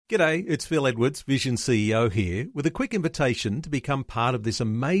G'day, it's Phil Edwards, Vision CEO here, with a quick invitation to become part of this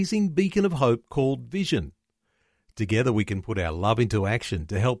amazing beacon of hope called Vision. Together we can put our love into action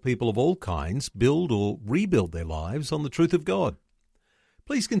to help people of all kinds build or rebuild their lives on the truth of God.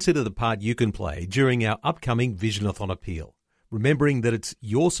 Please consider the part you can play during our upcoming Visionathon appeal, remembering that it's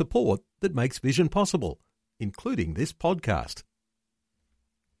your support that makes Vision possible, including this podcast.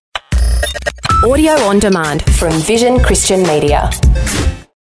 Audio on demand from Vision Christian Media.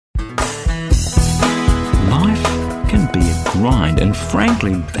 Life can be a grind, and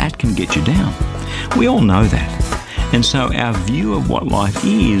frankly, that can get you down. We all know that. And so our view of what life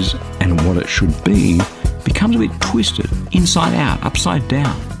is and what it should be becomes a bit twisted, inside out, upside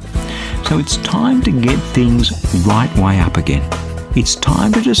down. So it's time to get things right way up again. It's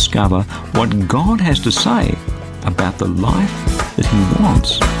time to discover what God has to say about the life that He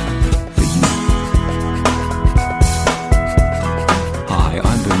wants for you. Hi,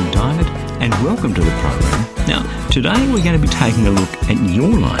 I'm Bernie Diamond, and welcome to the program. Now, today we're going to be taking a look at your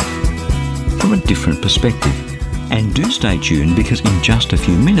life from a different perspective. And do stay tuned, because in just a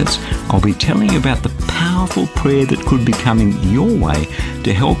few minutes I'll be telling you about the powerful prayer that could be coming your way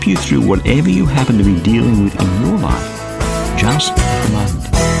to help you through whatever you happen to be dealing with in your life. Just a moment.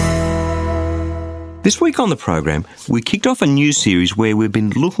 This week on the program, we kicked off a new series where we've been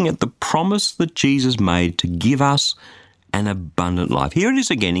looking at the promise that Jesus made to give us an abundant life. Here it is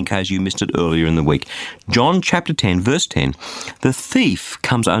again, in case you missed it earlier in the week. John chapter 10, verse 10. The thief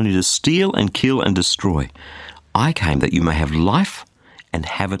comes only to steal and kill and destroy. I came that you may have life and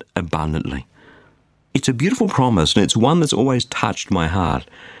have it abundantly. It's a beautiful promise, and it's one that's always touched my heart.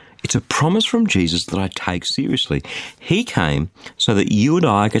 It's a promise from Jesus that I take seriously. He came so that you and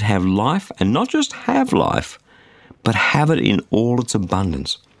I could have life, and not just have life, but have it in all its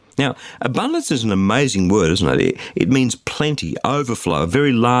abundance. Now, abundance is an amazing word, isn't it? It means plenty, overflow, a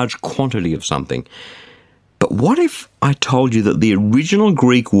very large quantity of something. But what if I told you that the original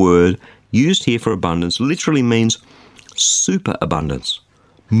Greek word used here for abundance literally means superabundance,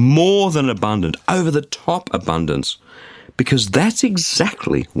 more than abundant, over the top abundance, because that's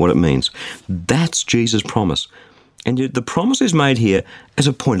exactly what it means. That's Jesus' promise. And yet the promise is made here as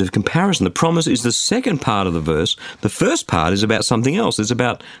a point of comparison. The promise is the second part of the verse. The first part is about something else. It's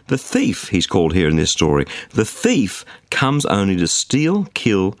about the thief, he's called here in this story. The thief comes only to steal,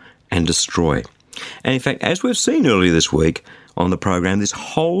 kill, and destroy. And in fact, as we've seen earlier this week on the program, this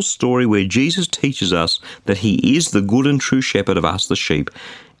whole story where Jesus teaches us that He is the good and true shepherd of us, the sheep,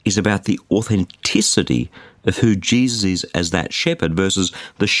 is about the authenticity of who Jesus is as that shepherd versus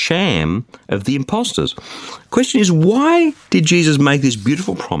the sham of the imposters. The question is, why did Jesus make this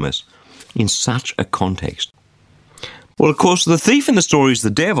beautiful promise in such a context? Well, of course, the thief in the story is the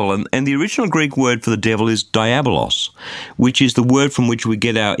devil, and the original Greek word for the devil is diabolos, which is the word from which we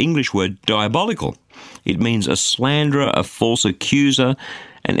get our English word diabolical. It means a slanderer, a false accuser,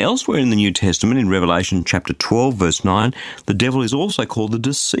 and elsewhere in the New Testament, in Revelation chapter 12, verse 9, the devil is also called the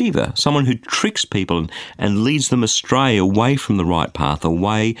deceiver, someone who tricks people and leads them astray, away from the right path,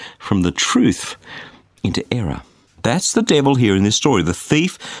 away from the truth, into error. That's the devil here in this story, the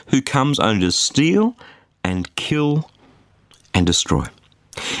thief who comes only to steal and kill and destroy.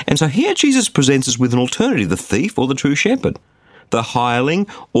 And so here Jesus presents us with an alternative, the thief or the true shepherd, the hireling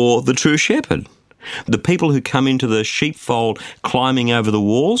or the true shepherd, the people who come into the sheepfold climbing over the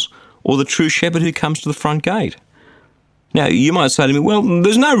walls, or the true shepherd who comes to the front gate. Now, you might say to me, well,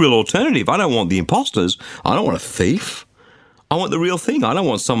 there's no real alternative. I don't want the imposters. I don't want a thief. I want the real thing. I don't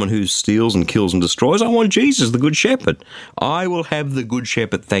want someone who steals and kills and destroys. I want Jesus, the good shepherd. I will have the good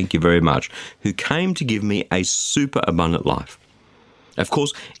shepherd, thank you very much, who came to give me a super abundant life. Of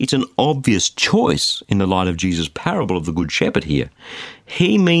course, it's an obvious choice in the light of Jesus' parable of the Good Shepherd here.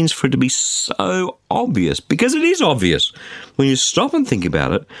 He means for it to be so obvious, because it is obvious. When you stop and think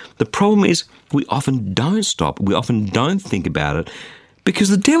about it, the problem is we often don't stop, we often don't think about it, because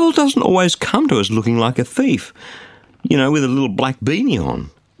the devil doesn't always come to us looking like a thief, with a little black beanie on.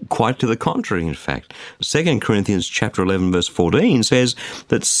 Quite to the contrary, in fact. 2 Corinthians chapter 11, verse 14 says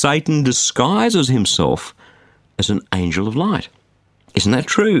that Satan disguises himself as an angel of light. Isn't that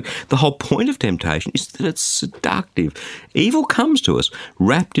true? The whole point of temptation is that it's seductive. Evil comes to us,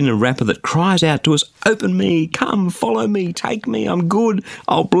 wrapped in a wrapper that cries out to us, open me, come, follow me, take me, I'm good,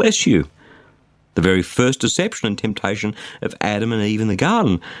 I'll bless you. The very first deception and temptation of Adam and Eve in the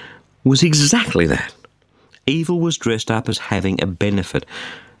garden was exactly that. Evil was dressed up as having a benefit.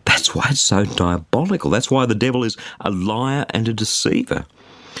 That's why it's so diabolical. That's why the devil is a liar and a deceiver.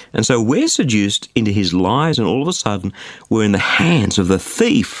 And so we're seduced into his lies, and all of a sudden we're in the hands of the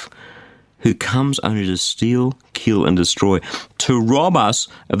thief who comes only to steal, kill and destroy, to rob us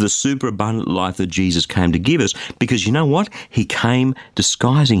of the superabundant life that Jesus came to give us, because you know what? He came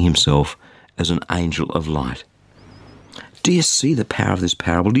disguising himself as an angel of light. Do you see the power of this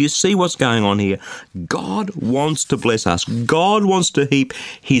parable? Do you see what's going on here? God wants to bless us. God wants to heap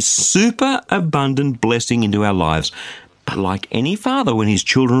his superabundant blessing into our lives. But like any father, when his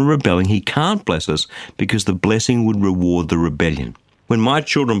children are rebelling, he can't bless us because the blessing would reward the rebellion. When my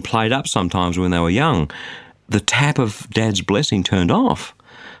children played up sometimes when they were young, the tap of Dad's blessing turned off.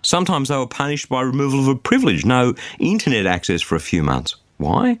 Sometimes they were punished by removal of a privilege, no internet access for a few months.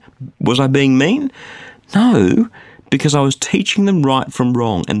 Why? Was I being mean? No, because I was teaching them right from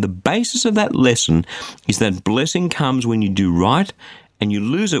wrong. And the basis of that lesson is that blessing comes when you do right and you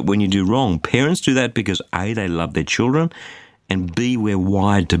lose it when you do wrong. Parents do that because A, they love their children, and B, we're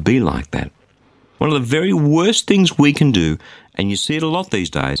wired to be like that. One of the very worst things we can do, and you see it a lot these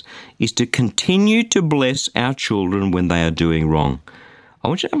days, is to continue to bless our children when they are doing wrong. I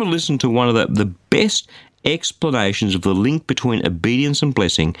want you to have a listen to one of the best explanations of the link between obedience and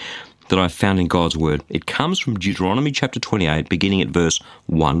blessing that I've found in God's Word. It comes from Deuteronomy chapter 28, beginning at verse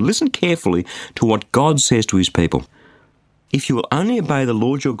 1. Listen carefully to what God says to his people. If you will only obey the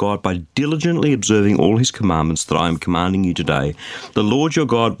Lord your God by diligently observing all his commandments that I am commanding you today, the Lord your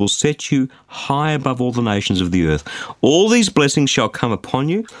God will set you high above all the nations of the earth. All these blessings shall come upon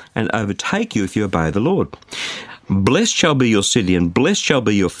you and overtake you if you obey the Lord. Blessed shall be your city, and blessed shall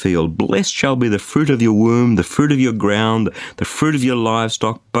be your field. Blessed shall be the fruit of your womb, the fruit of your ground, the fruit of your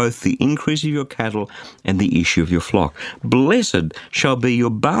livestock, both the increase of your cattle and the issue of your flock. Blessed shall be your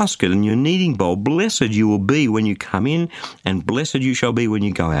basket and your kneading bowl. Blessed you will be when you come in, and blessed you shall be when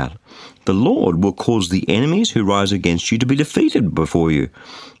you go out. The Lord will cause the enemies who rise against you to be defeated before you.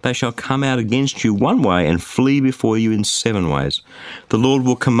 They shall come out against you one way and flee before you in 7 ways. The Lord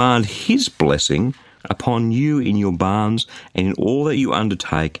will command his blessing upon you in your barns and in all that you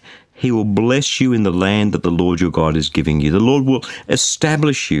undertake. He will bless you in the land that the Lord your God is giving you. The Lord will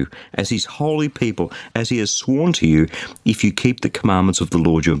establish you as his holy people, as he has sworn to you, if you keep the commandments of the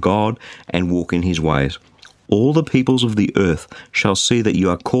Lord your God and walk in his ways. All the peoples of the earth shall see that you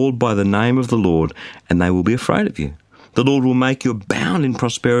are called by the name of the Lord, and they will be afraid of you. The Lord will make you abound in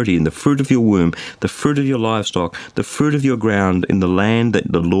prosperity, in the fruit of your womb, the fruit of your livestock, the fruit of your ground, in the land that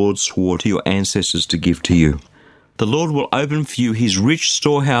the Lord swore to your ancestors to give to you. The Lord will open for you his rich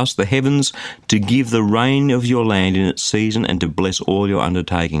storehouse, the heavens, to give the rain of your land in its season and to bless all your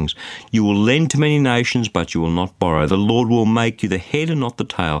undertakings. You will lend to many nations, but you will not borrow. The Lord will make you the head and not the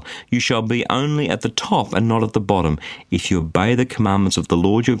tail. You shall be only at the top and not at the bottom, if you obey the commandments of the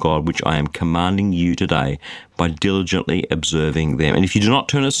Lord your God, which I am commanding you today, by diligently observing them. And if you do not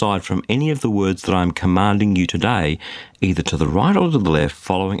turn aside from any of the words that I am commanding you today, either to the right or to the left,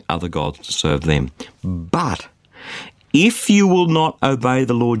 following other gods to serve them. But if you will not obey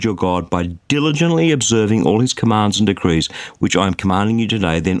the Lord your God by diligently observing all his commands and decrees, which I am commanding you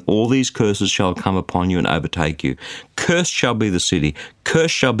today, then all these curses shall come upon you and overtake you. Cursed shall be the city,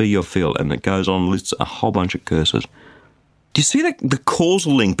 cursed shall be your field. And it goes on, lists a whole bunch of curses. Do you see the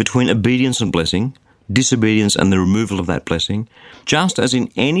causal link between obedience and blessing? Disobedience and the removal of that blessing, just as in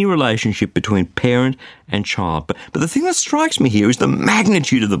any relationship between parent and child. But the thing that strikes me here is the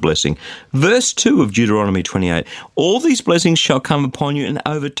magnitude of the blessing. Verse 2 of Deuteronomy 28, all these blessings shall come upon you and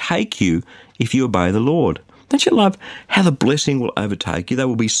overtake you if you obey the Lord. Don't you love how the blessing will overtake you? They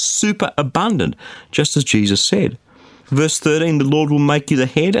will be super abundant, just as Jesus said. Verse 13, the Lord will make you the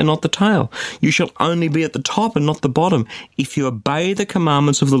head and not the tail. You shall only be at the top and not the bottom, if you obey the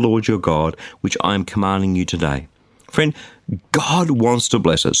commandments of the Lord your God, which I am commanding you today. Friend, God wants to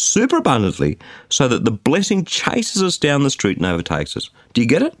bless us super abundantly so that the blessing chases us down the street and overtakes us. Do you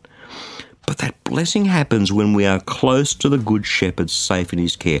get it? But that blessing happens when we are close to the good shepherd, safe in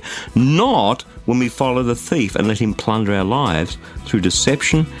his care, not when we follow the thief and let him plunder our lives through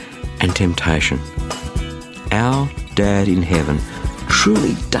deception and temptation. Our Dad in heaven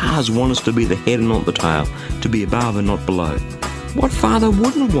truly does want us to be the head and not the tail, to be above and not below. What father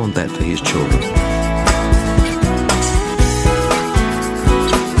wouldn't want that for his children?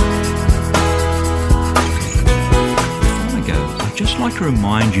 Before I go, I'd just like to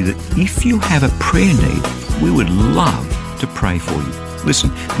remind you that if you have a prayer need, we would love to pray for you. Listen,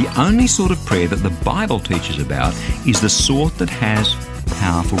 the only sort of prayer that the Bible teaches about is the sort that has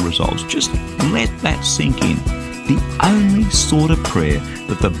powerful results. Just let that sink in. The only sort of prayer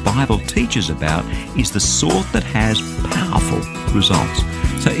that the Bible teaches about is the sort that has powerful results.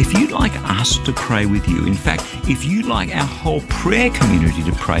 So if you'd like us to pray with you, in fact, if you'd like our whole prayer community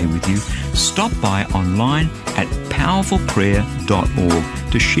to pray with you, stop by online at powerfulprayer.org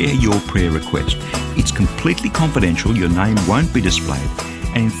to share your prayer request. It's completely confidential, your name won't be displayed.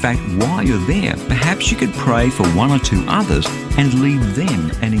 And in fact, while you're there, perhaps you could pray for one or two others and leave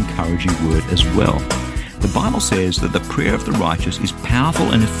them an encouraging word as well. The Bible says that the prayer of the righteous is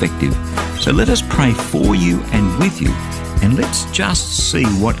powerful and effective. So let us pray for you and with you, and let's just see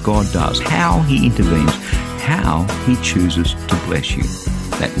what God does, how He intervenes, how He chooses to bless you.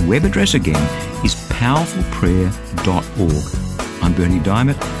 That web address again is powerfulprayer.org. I'm Bernie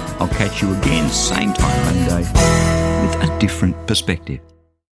Diamond. I'll catch you again same time Monday with a different perspective.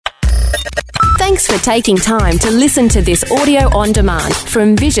 Thanks for taking time to listen to this audio on demand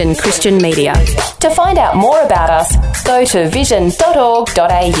from Vision Christian Media. To find out more about us, go to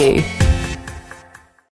vision.org.au.